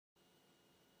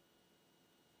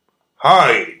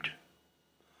Hide.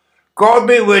 God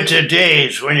be with the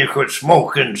days when you could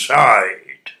smoke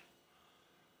inside.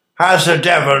 Has the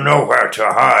devil nowhere to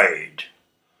hide?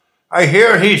 I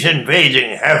hear he's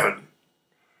invading heaven.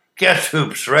 Guest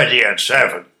hoops ready at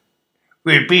 7.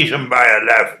 We'll beat him by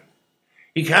 11.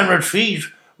 He can retreat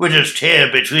with his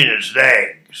tail between his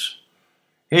legs.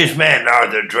 His men are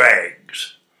the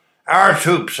dregs. Our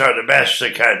troops are the best they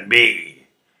can be.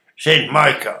 St.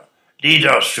 Michael, lead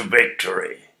us to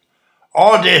victory.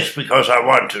 All this because I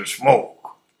want to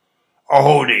smoke. A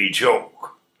holy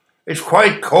joke. It's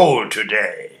quite cold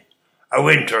today, a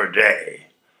winter day.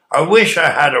 I wish I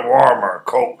had a warmer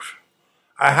coat.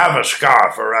 I have a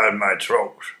scarf around my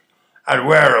throat and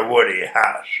wear a woolly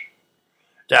hat.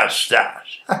 That's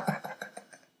that.